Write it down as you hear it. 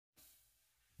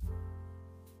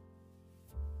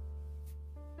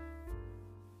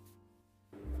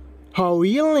Her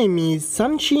real name is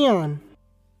Sun Qian.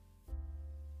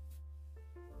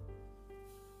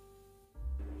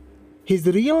 His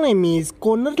real name is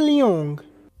Connor Leong.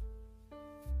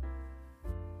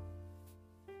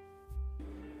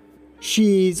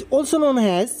 She is also known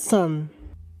as Sun.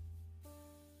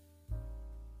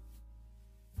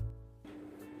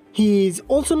 He is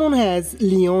also known as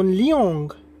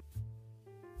Leong.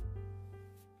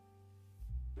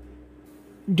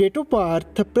 Date of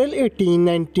birth April 18,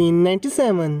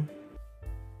 1997.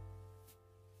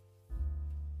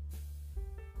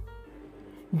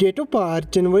 Date of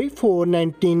birth January 4,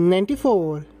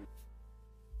 1994.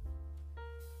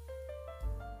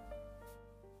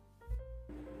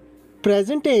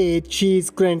 Present age, she is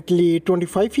currently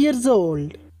 25 years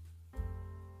old.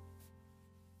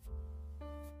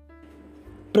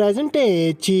 Present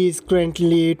age, she is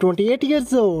currently 28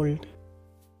 years old.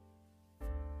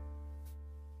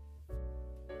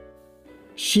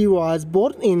 She was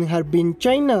born in Harbin,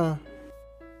 China.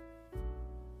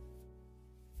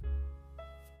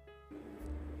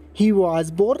 He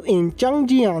was born in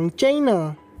Changjiang,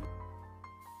 China.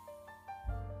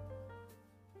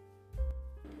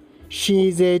 She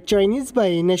is a Chinese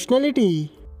by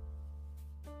nationality.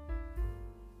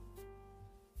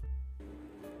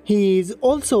 He is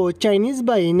also Chinese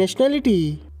by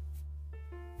nationality.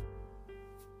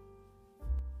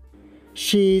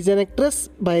 She is an actress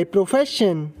by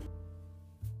profession.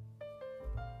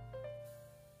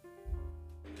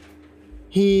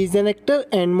 He is an actor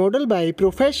and model by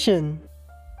profession.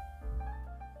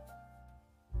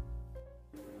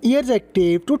 Years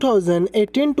active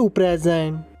 2018 to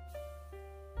present.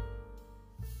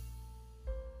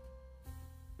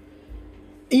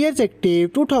 Years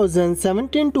active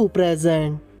 2017 to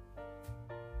present.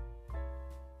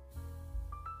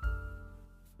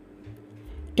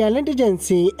 Talent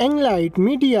agency Enlight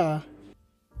Media.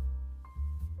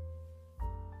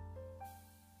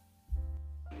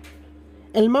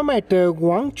 Alma mater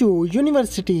Guangzhou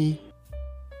University.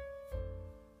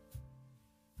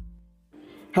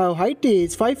 Her height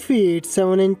is 5 feet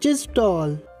 7 inches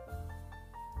tall.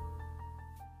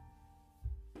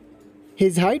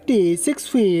 His height is 6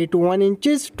 feet 1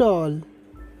 inches tall.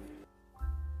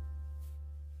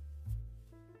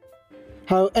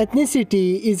 Her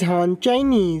ethnicity is Han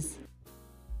Chinese.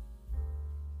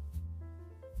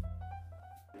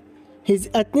 His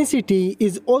ethnicity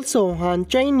is also Han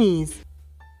Chinese.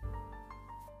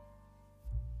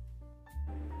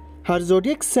 Her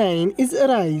zodiac sign is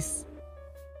Aries.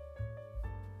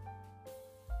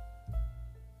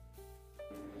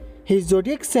 His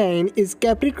zodiac sign is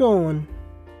Capricorn.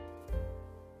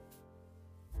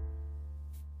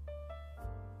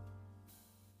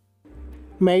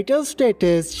 Marital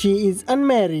status, she is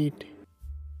unmarried.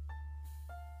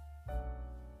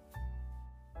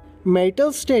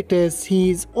 Marital status,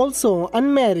 he is also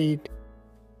unmarried.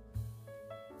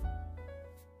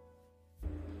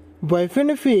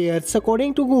 Boyfriend affairs,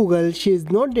 according to Google, she is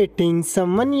not dating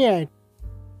someone yet.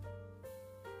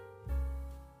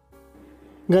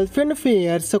 Girlfriend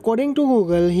affairs, according to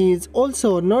Google, he is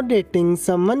also not dating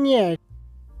someone yet.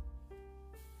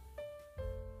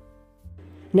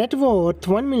 Net worth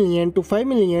 $1 million to $5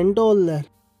 million.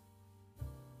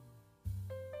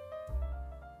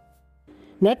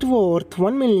 Net worth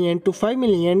 $1 million to $5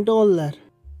 million.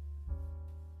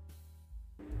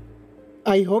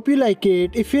 I hope you like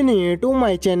it. If you're new to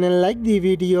my channel, like the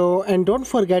video and don't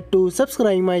forget to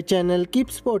subscribe my channel.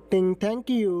 Keep supporting. Thank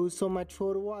you so much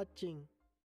for watching.